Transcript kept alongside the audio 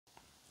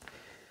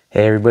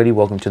Hey everybody,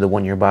 welcome to the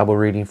one-year Bible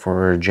reading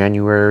for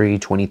January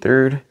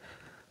 23rd.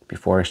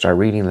 Before I start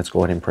reading, let's go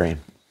ahead and pray.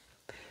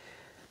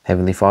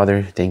 Heavenly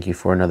Father, thank you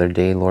for another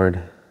day,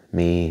 Lord.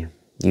 May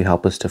you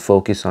help us to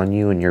focus on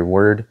you and your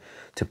word,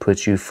 to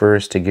put you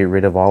first, to get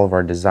rid of all of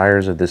our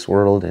desires of this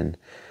world, and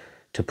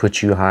to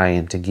put you high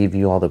and to give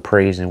you all the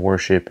praise and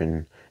worship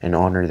and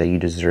honor that you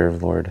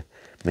deserve, Lord.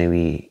 May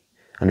we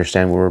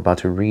understand what we're about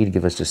to read,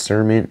 give us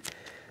discernment.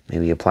 May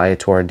we apply it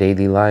to our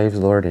daily lives,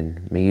 Lord,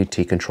 and may you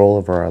take control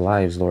over our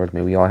lives, Lord.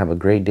 May we all have a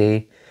great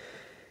day.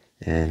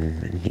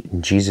 And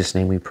in Jesus'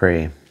 name we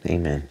pray.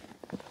 Amen.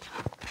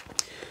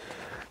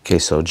 Okay,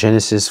 so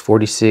Genesis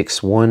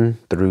 46, 1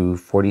 through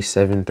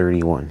 47,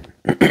 31.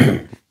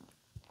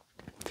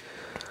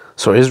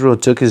 So Israel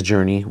took his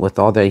journey with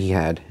all that he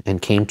had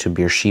and came to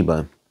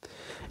Beersheba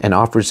and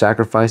offered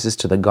sacrifices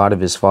to the God of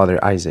his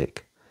father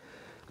Isaac.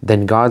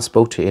 Then God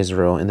spoke to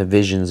Israel in the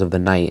visions of the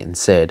night and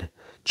said,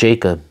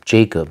 Jacob,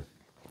 Jacob.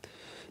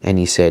 And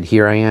he said,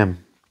 Here I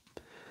am.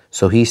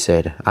 So he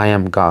said, I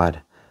am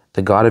God,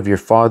 the God of your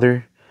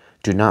father.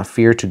 Do not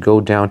fear to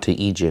go down to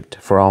Egypt,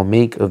 for I'll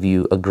make of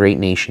you a great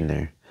nation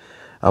there.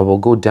 I will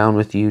go down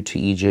with you to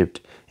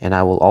Egypt, and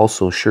I will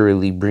also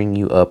surely bring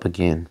you up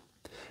again.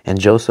 And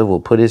Joseph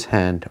will put his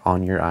hand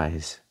on your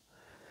eyes.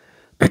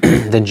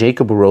 Then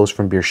Jacob arose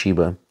from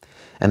Beersheba,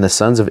 and the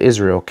sons of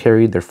Israel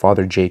carried their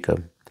father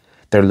Jacob,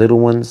 their little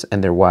ones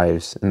and their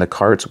wives, in the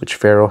carts which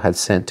Pharaoh had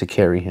sent to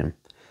carry him.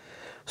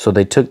 So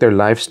they took their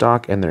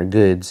livestock and their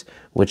goods,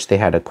 which they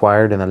had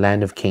acquired in the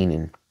land of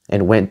Canaan,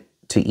 and went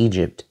to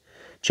Egypt,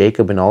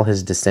 Jacob and all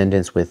his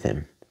descendants with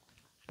him,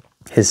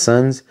 his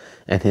sons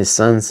and his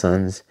sons'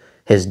 sons,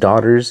 his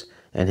daughters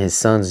and his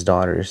sons'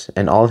 daughters,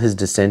 and all his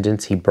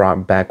descendants he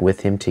brought back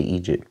with him to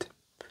Egypt.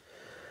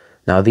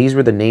 Now these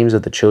were the names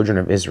of the children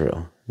of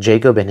Israel,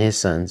 Jacob and his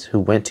sons, who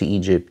went to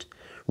Egypt.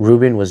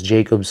 Reuben was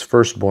Jacob's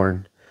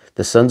firstborn.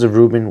 The sons of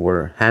Reuben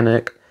were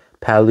Hanok,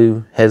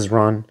 Palu,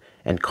 Hezron,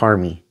 and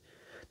Carmi.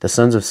 The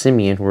sons of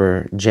Simeon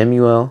were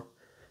Jemuel,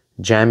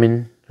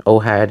 Jamin,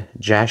 Ohad,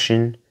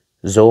 Jashin,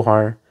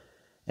 Zohar,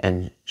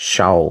 and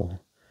Shaul,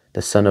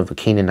 the son of a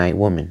Canaanite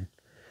woman.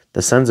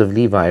 The sons of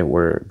Levi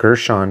were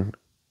Gershon,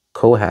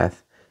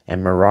 Kohath,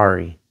 and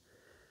Merari.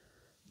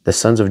 The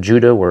sons of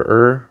Judah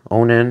were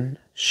Onan,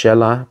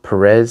 Shelah,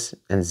 Perez,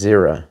 and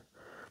Zerah.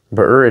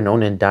 But and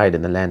Onan died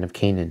in the land of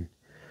Canaan.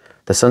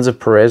 The sons of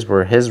Perez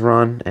were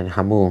Hezron and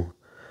Hamul.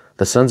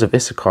 The sons of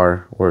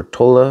Issachar were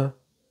Tola,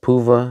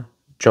 Puva,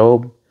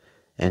 Job,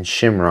 and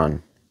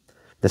Shimron.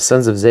 The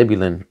sons of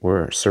Zebulun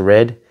were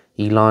Sered,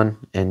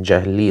 Elon, and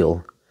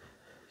Jahleel.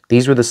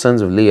 These were the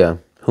sons of Leah,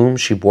 whom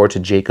she bore to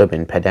Jacob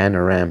in Padan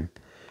Aram,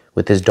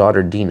 with his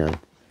daughter Dinah.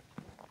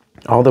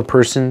 All the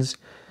persons,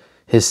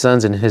 his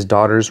sons and his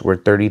daughters, were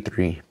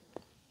 33.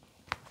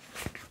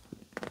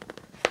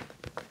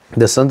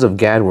 The sons of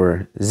Gad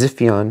were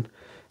Ziphion,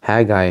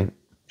 Haggai,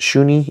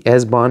 Shuni,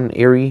 Esbon,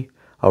 Eri,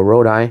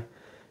 Arodai,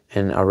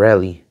 and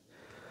Areli.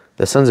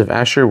 The sons of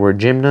Asher were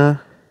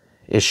Jimnah,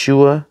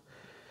 Ishua,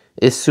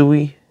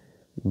 Isui,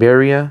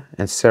 Beriah,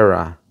 and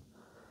Sarah,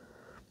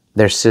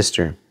 their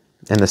sister.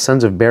 And the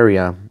sons of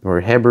Beriah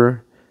were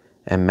Heber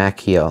and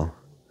Machiel.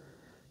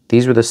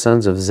 These were the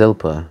sons of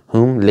Zilpah,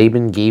 whom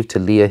Laban gave to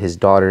Leah his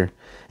daughter,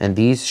 and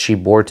these she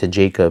bore to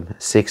Jacob,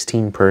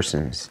 16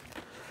 persons.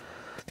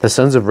 The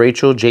sons of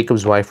Rachel,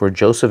 Jacob's wife, were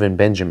Joseph and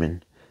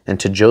Benjamin, and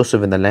to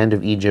Joseph in the land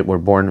of Egypt were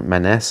born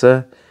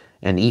Manasseh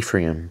and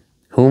Ephraim,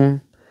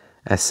 whom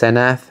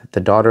Asenath, the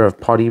daughter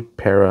of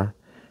Potipharah,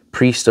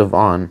 priest of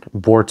On,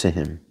 bore to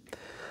him.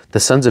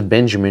 The sons of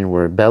Benjamin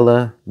were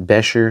Bela,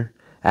 Besher,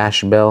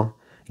 Ashbel,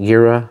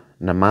 Gera,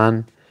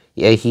 Naaman,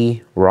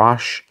 Ehi,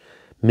 Rosh,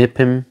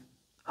 Mippim,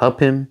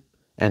 Huppim,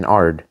 and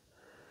Ard.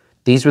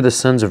 These were the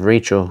sons of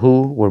Rachel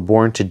who were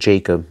born to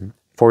Jacob,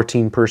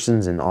 14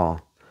 persons in all.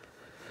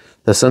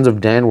 The sons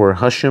of Dan were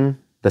Hushim.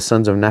 The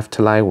sons of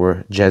Naphtali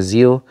were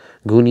Jazeel,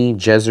 Guni,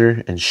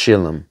 Jezer, and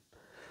Shillem.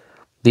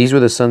 These were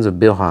the sons of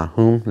Bilhah,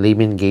 whom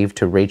Laban gave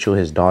to Rachel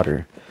his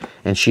daughter,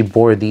 and she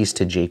bore these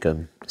to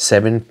Jacob,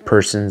 7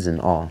 persons in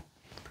all.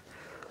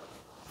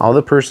 All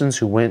the persons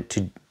who went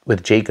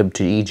with Jacob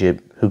to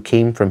Egypt, who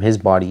came from his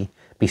body,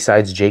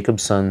 besides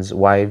Jacob's sons'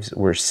 wives,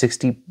 were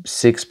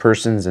 66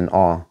 persons in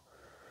all.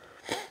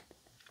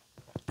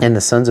 And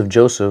the sons of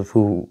Joseph,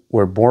 who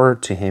were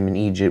born to him in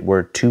Egypt,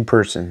 were 2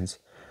 persons.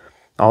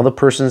 All the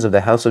persons of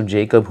the house of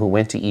Jacob who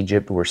went to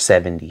Egypt were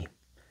 70.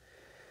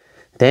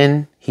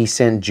 Then he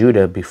sent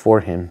Judah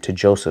before him to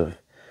Joseph,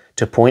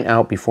 to point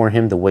out before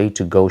him the way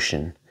to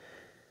Goshen.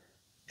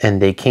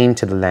 And they came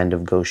to the land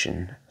of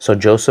Goshen. So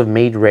Joseph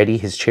made ready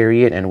his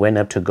chariot and went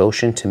up to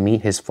Goshen to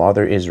meet his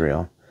father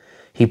Israel.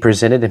 He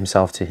presented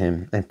himself to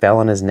him and fell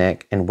on his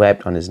neck and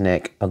wept on his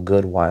neck a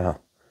good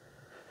while.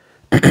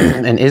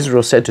 And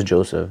Israel said to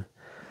Joseph,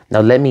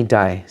 Now let me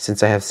die,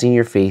 since I have seen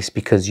your face,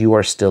 because you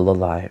are still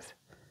alive.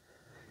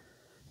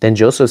 Then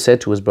Joseph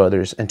said to his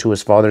brothers and to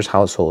his father's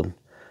household,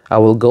 I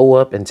will go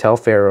up and tell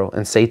Pharaoh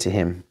and say to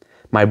him,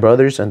 My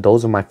brothers and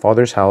those of my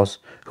father's house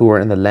who are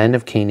in the land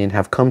of Canaan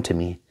have come to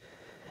me,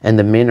 And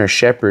the men are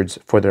shepherds,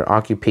 for their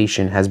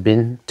occupation has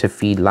been to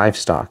feed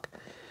livestock.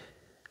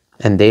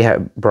 And they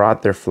have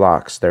brought their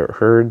flocks, their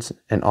herds,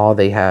 and all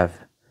they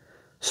have.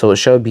 So it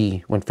shall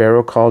be, when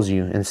Pharaoh calls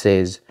you and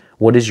says,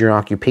 What is your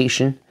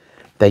occupation?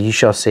 That you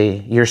shall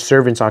say, Your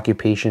servant's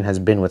occupation has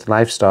been with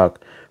livestock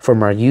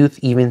from our youth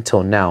even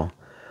till now,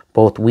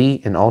 both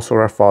we and also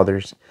our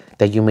fathers,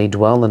 that you may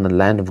dwell in the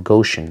land of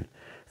Goshen.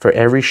 For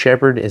every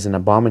shepherd is an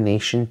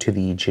abomination to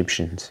the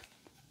Egyptians.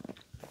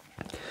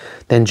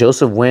 Then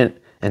Joseph went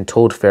and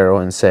told Pharaoh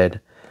and said,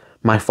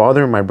 My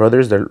father and my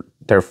brothers,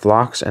 their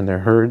flocks and their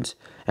herds,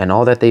 and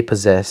all that they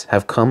possess,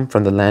 have come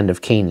from the land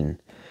of Canaan,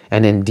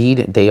 and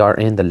indeed they are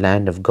in the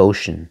land of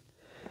Goshen.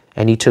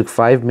 And he took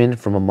 5 men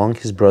from among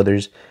his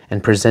brothers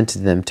and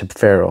presented them to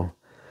Pharaoh.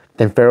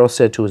 Then Pharaoh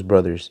said to his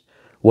brothers,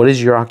 What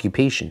is your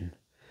occupation?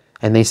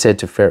 And they said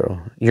to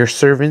Pharaoh, Your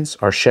servants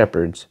are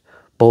shepherds,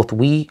 both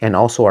we and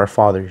also our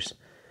fathers.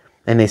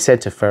 And they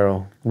said to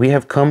Pharaoh, We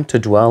have come to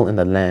dwell in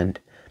the land,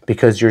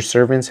 because your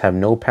servants have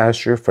no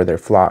pasture for their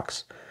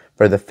flocks,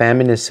 for the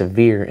famine is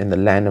severe in the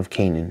land of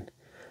Canaan.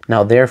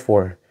 Now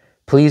therefore,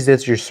 please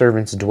that your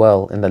servants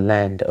dwell in the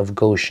land of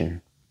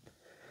Goshen.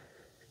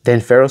 Then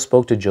Pharaoh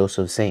spoke to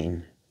Joseph,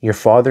 saying, Your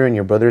father and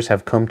your brothers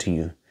have come to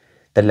you.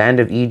 The land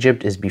of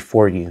Egypt is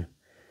before you.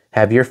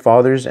 Have your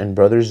fathers and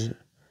brothers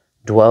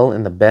dwell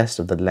in the best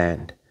of the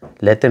land.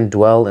 Let them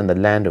dwell in the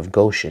land of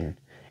Goshen.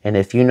 And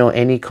if you know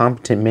any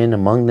competent men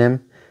among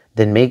them,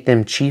 then make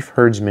them chief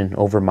herdsmen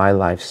over my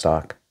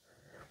livestock.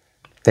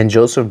 Then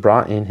Joseph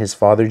brought in his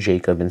father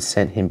Jacob and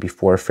sent him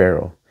before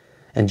Pharaoh.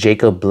 And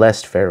Jacob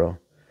blessed Pharaoh.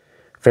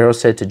 Pharaoh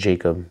said to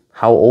Jacob,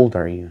 How old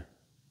are you?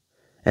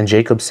 And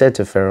Jacob said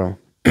to Pharaoh,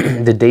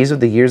 The days of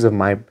the years of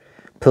my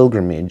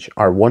pilgrimage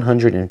are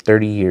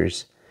 130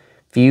 years.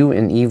 Few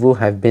and evil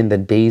have been the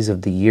days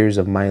of the years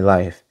of my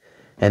life,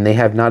 and they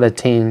have not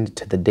attained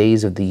to the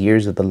days of the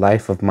years of the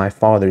life of my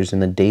fathers in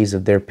the days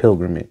of their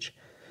pilgrimage.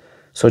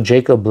 So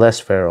Jacob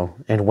blessed Pharaoh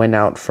and went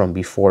out from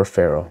before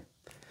Pharaoh.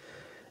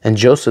 And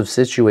Joseph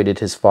situated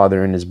his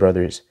father and his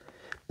brothers,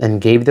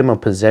 and gave them a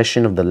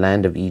possession of the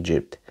land of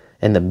Egypt,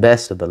 and the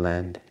best of the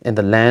land, and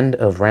the land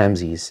of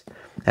Ramses,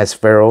 as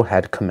Pharaoh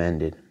had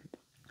commanded.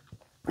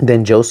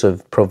 Then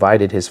Joseph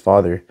provided his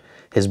father,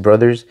 his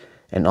brothers,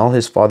 and all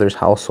his father's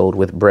household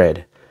with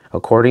bread,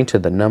 according to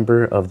the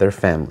number of their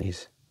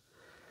families.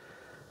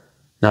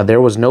 Now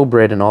there was no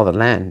bread in all the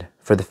land,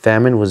 for the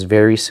famine was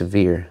very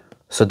severe,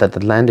 so that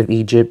the land of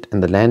Egypt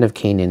and the land of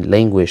Canaan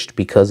languished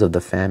because of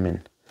the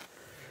famine.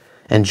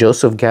 And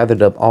Joseph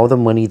gathered up all the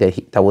money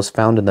that was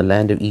found in the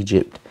land of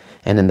Egypt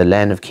and in the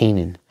land of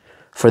Canaan,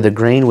 for the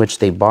grain which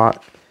they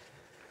bought,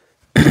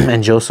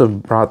 and Joseph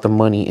brought the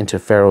money into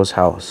Pharaoh's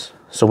house.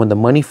 So when the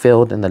money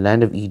failed in the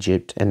land of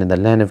Egypt and in the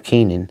land of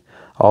Canaan,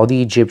 all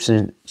the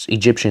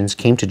Egyptians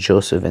came to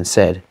Joseph and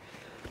said,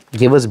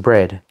 Give us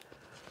bread,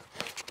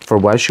 for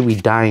why should we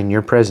die in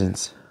your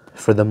presence?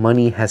 For the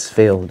money has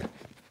failed.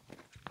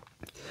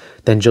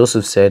 Then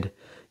Joseph said,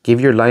 Give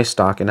your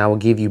livestock, and I will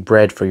give you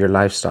bread for your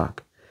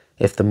livestock,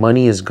 if the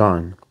money is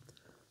gone.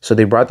 So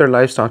they brought their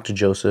livestock to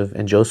Joseph,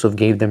 and Joseph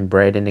gave them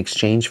bread in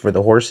exchange for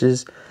the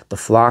horses, the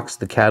flocks,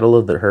 the cattle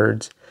of the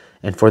herds,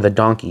 and for the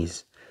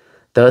donkeys.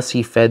 Thus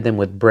he fed them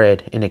with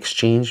bread in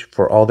exchange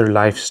for all their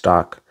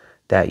livestock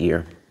that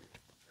year.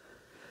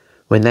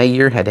 When that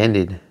year had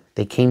ended,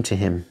 they came to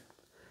him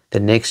the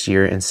next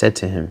year and said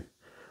to him,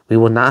 We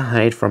will not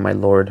hide from my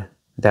lord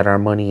that our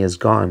money is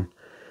gone.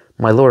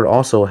 My lord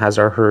also has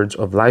our herds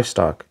of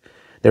livestock.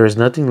 There is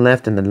nothing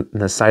left in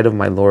the sight of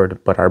my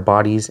lord but our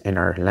bodies and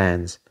our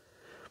lands.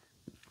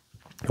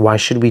 Why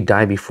should we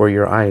die before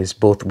your eyes,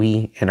 both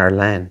we and our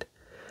land?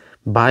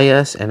 Buy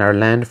us and our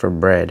land for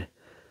bread,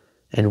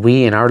 and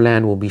we and our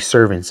land will be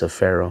servants of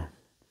Pharaoh.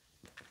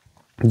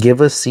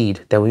 Give us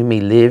seed that we may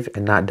live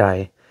and not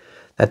die,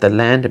 that the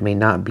land may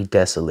not be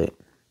desolate.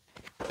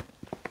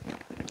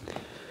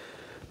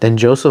 Then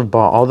Joseph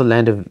bought all the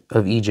land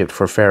of Egypt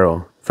for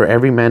Pharaoh, for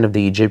every man of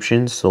the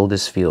Egyptians sold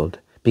his field,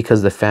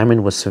 because the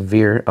famine was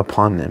severe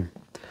upon them.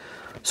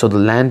 So the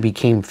land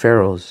became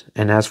Pharaoh's,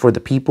 and as for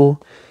the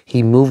people,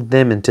 he moved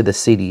them into the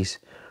cities,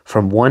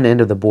 from one end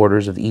of the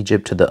borders of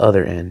Egypt to the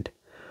other end.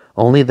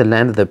 Only the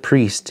land of the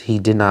priests he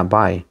did not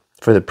buy,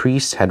 for the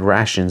priests had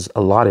rations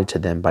allotted to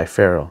them by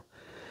Pharaoh,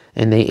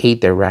 and they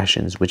ate their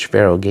rations which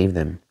Pharaoh gave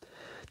them.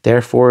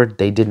 Therefore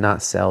they did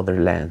not sell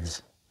their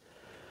lands.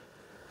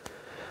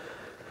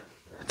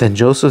 Then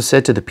Joseph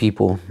said to the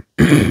people,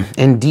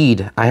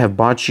 Indeed, I have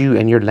bought you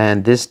and your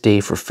land this day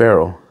for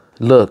Pharaoh.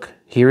 Look,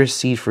 here is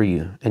seed for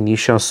you, and you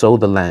shall sow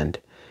the land.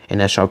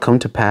 And it shall come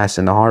to pass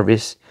in the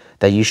harvest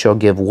that you shall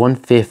give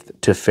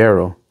 1/5 to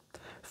Pharaoh.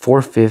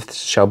 4/5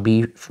 shall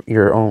be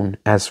your own,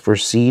 as for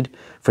seed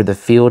for the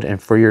field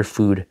and for your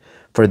food,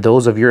 for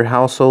those of your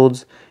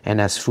households,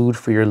 and as food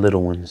for your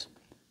little ones.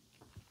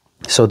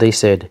 So they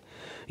said,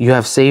 You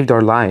have saved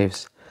our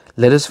lives.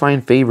 Let us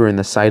find favor in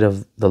the sight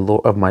of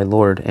my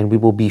Lord, and we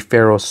will be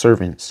Pharaoh's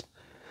servants.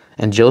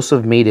 And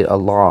Joseph made it a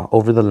law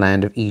over the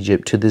land of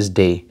Egypt to this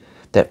day,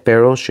 that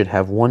Pharaoh should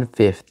have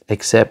 1/5,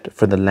 except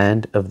for the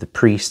land of the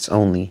priests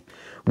only,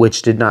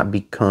 which did not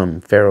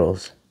become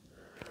Pharaoh's.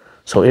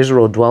 So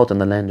Israel dwelt in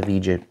the land of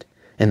Egypt,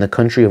 in the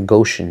country of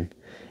Goshen,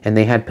 and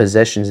they had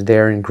possessions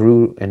there and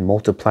grew and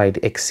multiplied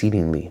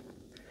exceedingly.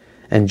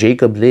 And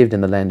Jacob lived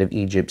in the land of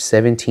Egypt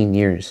 17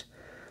 years.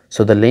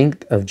 So the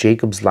length of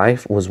Jacob's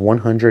life was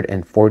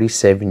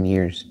 147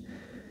 years.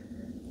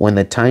 When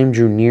the time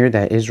drew near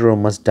that Israel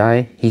must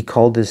die, he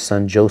called his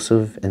son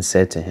Joseph and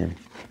said to him,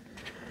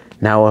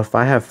 Now if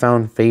I have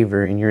found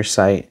favor in your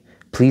sight,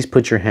 please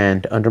put your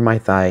hand under my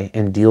thigh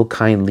and deal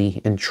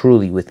kindly and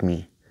truly with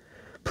me.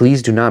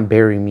 Please do not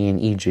bury me in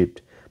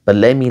Egypt, but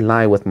let me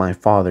lie with my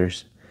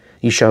fathers.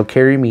 You shall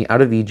carry me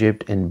out of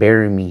Egypt and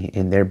bury me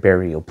in their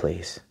burial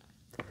place.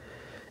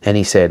 And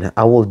he said,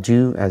 I will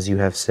do as you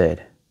have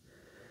said.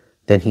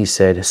 Then he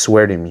said,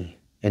 Swear to me.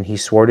 And he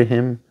swore to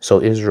him,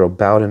 so Israel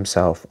bowed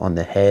himself on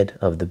the head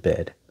of the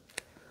bed.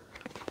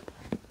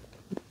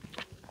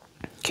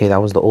 Okay,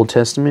 that was the Old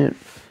Testament.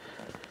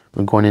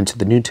 We're going into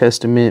the New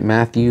Testament,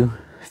 Matthew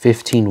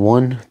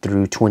 15:1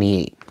 through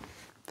 28.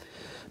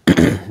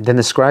 Then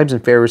the scribes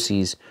and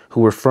Pharisees who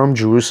were from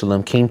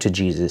Jerusalem came to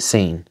Jesus,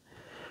 saying,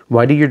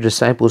 Why do your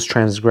disciples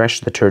transgress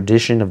the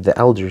tradition of the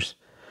elders?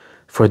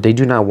 For they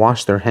do not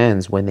wash their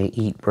hands when they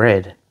eat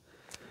bread.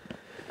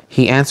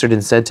 He answered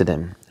and said to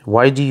them,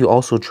 Why do you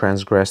also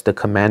transgress the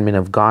commandment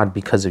of God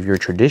because of your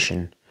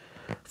tradition?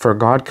 For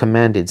God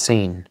commanded,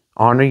 saying,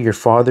 Honor your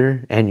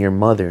father and your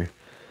mother,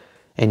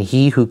 and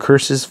he who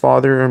curses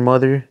father or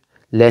mother,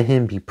 let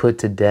him be put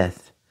to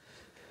death.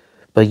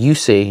 But you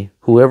say,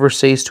 Whoever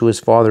says to his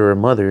father or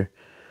mother,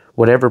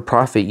 Whatever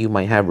profit you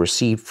might have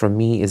received from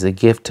me is a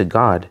gift to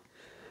God,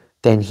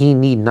 then he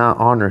need not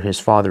honor his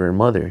father or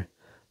mother.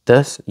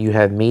 Thus you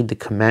have made the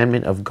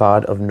commandment of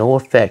God of no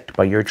effect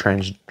by your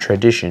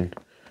tradition.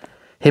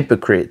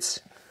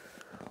 Hypocrites!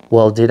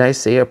 Well, did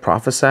Isaiah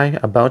prophesy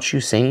about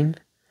you, saying,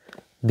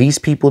 These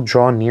people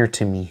draw near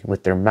to me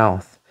with their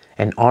mouth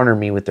and honor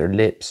me with their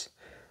lips,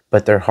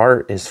 but their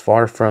heart is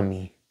far from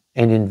me,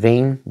 and in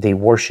vain they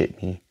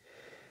worship me,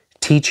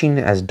 teaching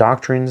as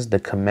doctrines the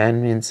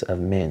commandments of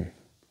men.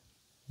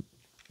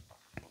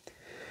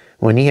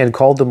 When he had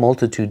called the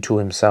multitude to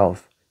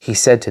himself, he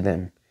said to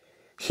them,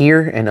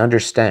 Hear and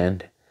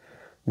understand.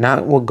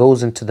 Not what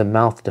goes into the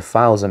mouth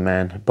defiles a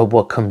man, but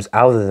what comes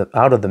out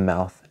of the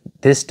mouth,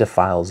 this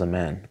defiles a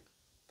man.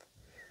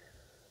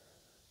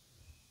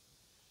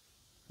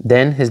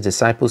 Then his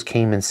disciples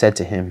came and said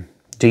to him,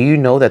 Do you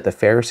know that the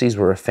Pharisees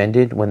were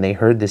offended when they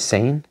heard this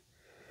saying?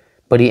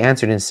 But he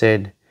answered and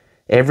said,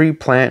 Every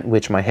plant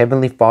which my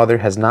heavenly Father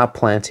has not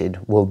planted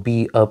will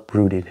be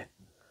uprooted.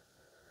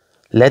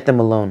 Let them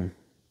alone.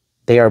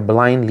 They are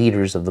blind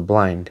leaders of the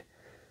blind.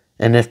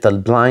 And if the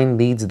blind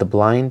leads the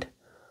blind,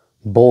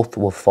 both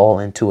will fall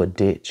into a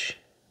ditch.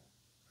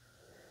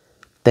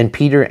 Then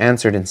Peter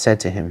answered and said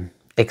to him,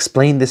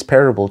 Explain this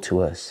parable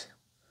to us.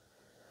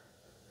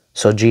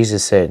 So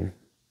Jesus said,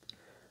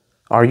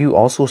 Are you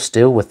also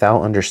still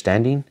without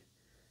understanding?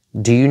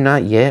 Do you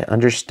not yet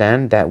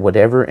understand that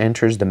whatever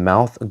enters the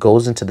mouth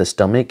goes into the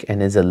stomach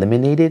and is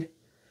eliminated?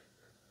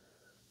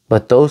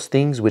 But those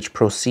things which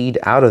proceed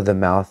out of the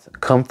mouth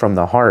come from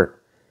the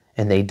heart,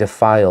 and they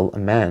defile a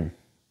man.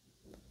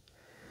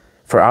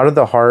 For out of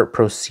the heart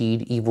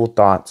proceed evil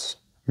thoughts,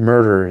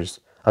 murders,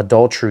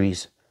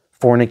 adulteries,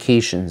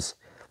 fornications,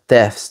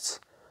 thefts,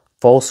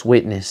 false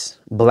witness,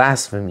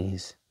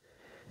 blasphemies.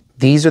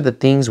 These are the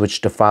things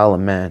which defile a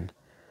man,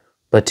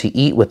 but to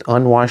eat with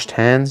unwashed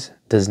hands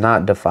does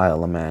not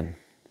defile a man.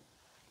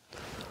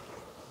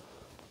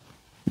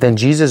 Then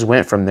Jesus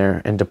went from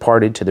there and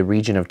departed to the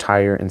region of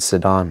Tyre and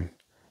Sidon.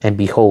 And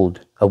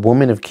behold, a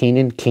woman of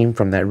Canaan came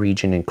from that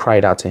region and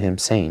cried out to him,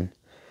 saying,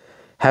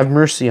 Have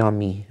mercy on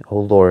me, O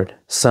Lord,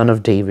 Son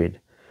of David.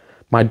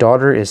 My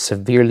daughter is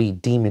severely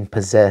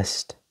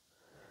demon-possessed.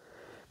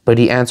 But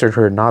he answered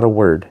her not a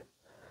word.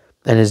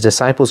 And his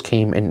disciples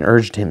came and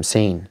urged him,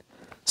 saying,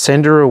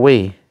 Send her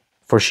away,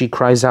 for she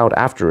cries out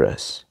after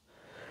us.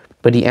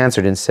 But he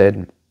answered and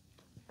said,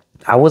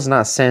 I was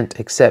not sent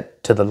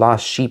except to the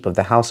lost sheep of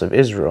the house of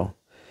Israel.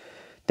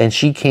 Then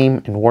she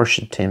came and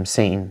worshipped him,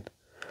 saying,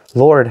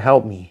 Lord,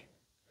 help me.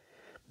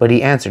 But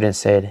he answered and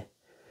said,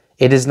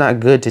 It is not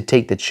good to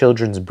take the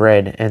children's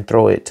bread and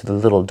throw it to the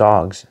little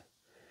dogs.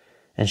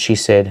 And she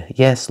said,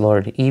 Yes,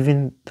 Lord,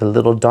 even the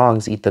little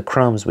dogs eat the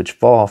crumbs which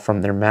fall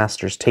from their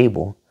master's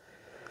table.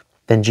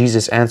 Then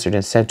Jesus answered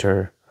and said to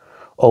her,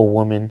 O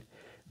woman,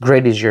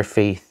 great is your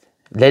faith.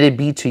 Let it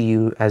be to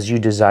you as you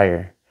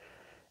desire.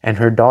 And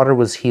her daughter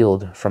was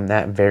healed from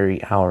that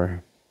very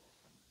hour.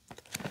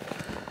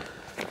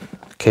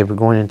 Okay, we're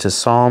going into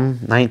Psalm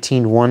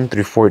 19:1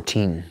 through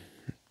 14.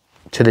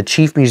 To the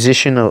chief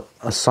musician,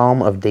 a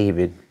psalm of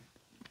David.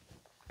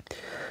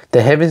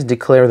 The heavens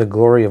declare the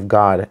glory of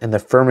God, and the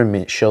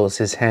firmament shows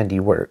his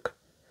handiwork.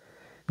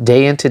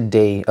 Day unto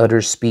day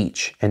utters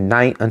speech, and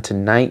night unto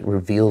night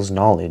reveals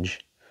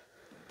knowledge.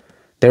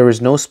 There is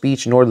no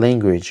speech nor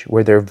language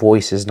where their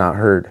voice is not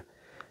heard.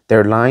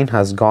 Their line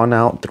has gone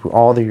out through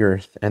all the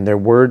earth, and their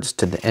words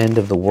to the end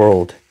of the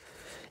world.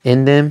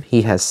 In them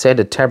he has set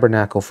a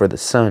tabernacle for the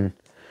sun,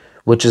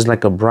 which is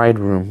like a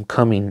bridegroom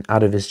coming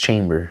out of his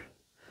chamber,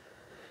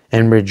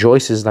 and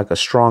rejoices like a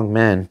strong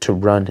man to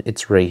run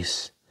its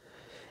race.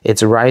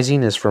 Its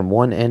rising is from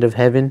one end of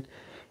heaven,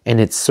 and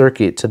its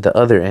circuit to the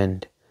other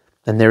end,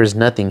 and there is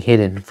nothing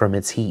hidden from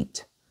its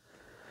heat.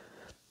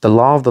 The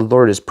law of the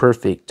Lord is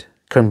perfect,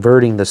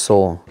 converting the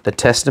soul. The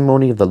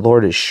testimony of the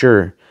Lord is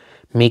sure,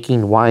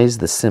 making wise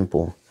the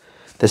simple.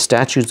 The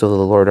statutes of the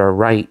Lord are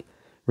right,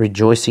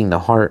 rejoicing the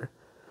heart.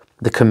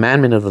 The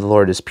commandment of the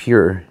Lord is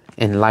pure,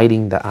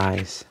 enlightening the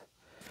eyes.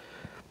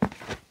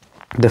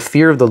 The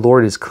fear of the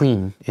Lord is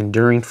clean,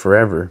 enduring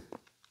forever.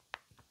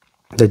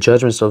 The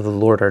judgments of the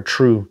Lord are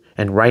true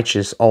and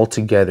righteous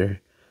altogether.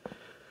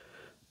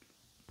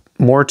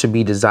 More to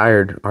be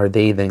desired are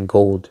they than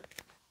gold.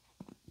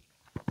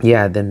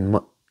 Yeah,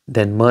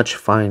 than much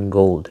fine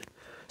gold.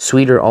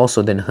 Sweeter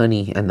also than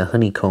honey and the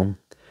honeycomb.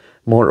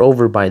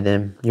 Moreover, by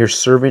them your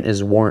servant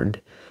is warned,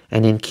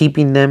 and in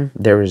keeping them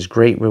there is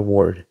great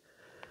reward.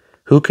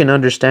 Who can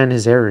understand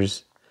his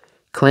errors?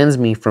 Cleanse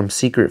me from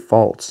secret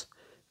faults.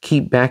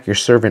 Keep back your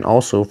servant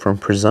also from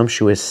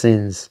presumptuous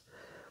sins.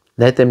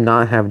 Let them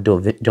not have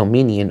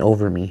dominion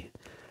over me.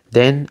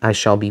 Then I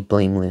shall be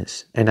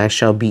blameless, and I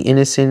shall be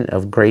innocent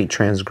of great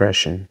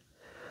transgression.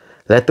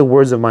 Let the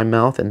words of my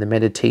mouth and the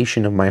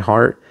meditation of my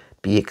heart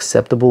be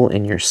acceptable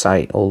in your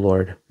sight, O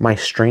Lord, my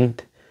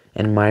strength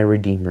and my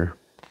Redeemer.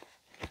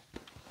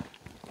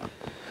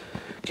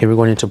 Okay, we're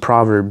going into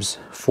Proverbs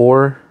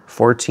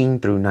 4:14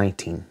 through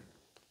 19.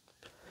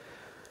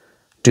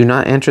 Do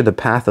not enter the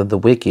path of the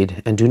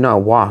wicked, and do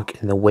not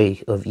walk in the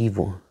way of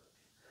evil.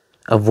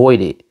 Avoid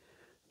it.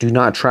 Do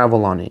not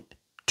travel on it.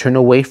 Turn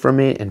away from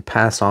it and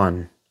pass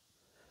on.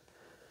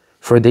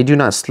 For they do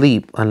not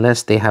sleep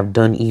unless they have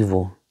done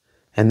evil,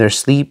 and their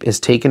sleep is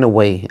taken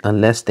away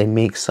unless they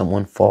make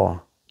someone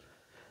fall.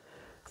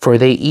 For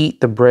they eat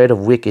the bread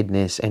of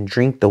wickedness and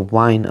drink the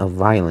wine of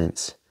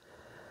violence.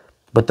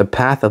 But the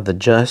path of the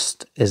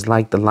just is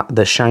like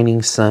the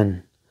shining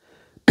sun,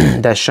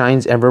 that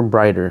shines ever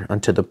brighter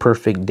unto the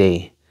perfect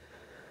day.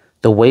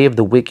 The way of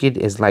the wicked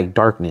is like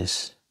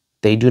darkness.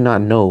 They do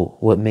not know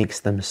what makes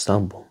them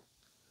stumble.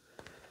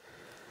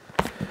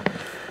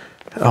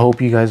 I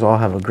hope you guys all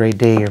have a great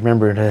day.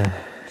 Remember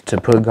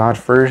to put God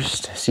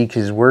first, seek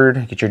his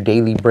word, get your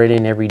daily bread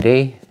in every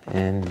day,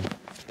 and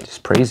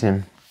just praise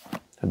him.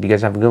 Hope you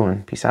guys have a good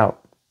one. Peace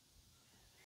out.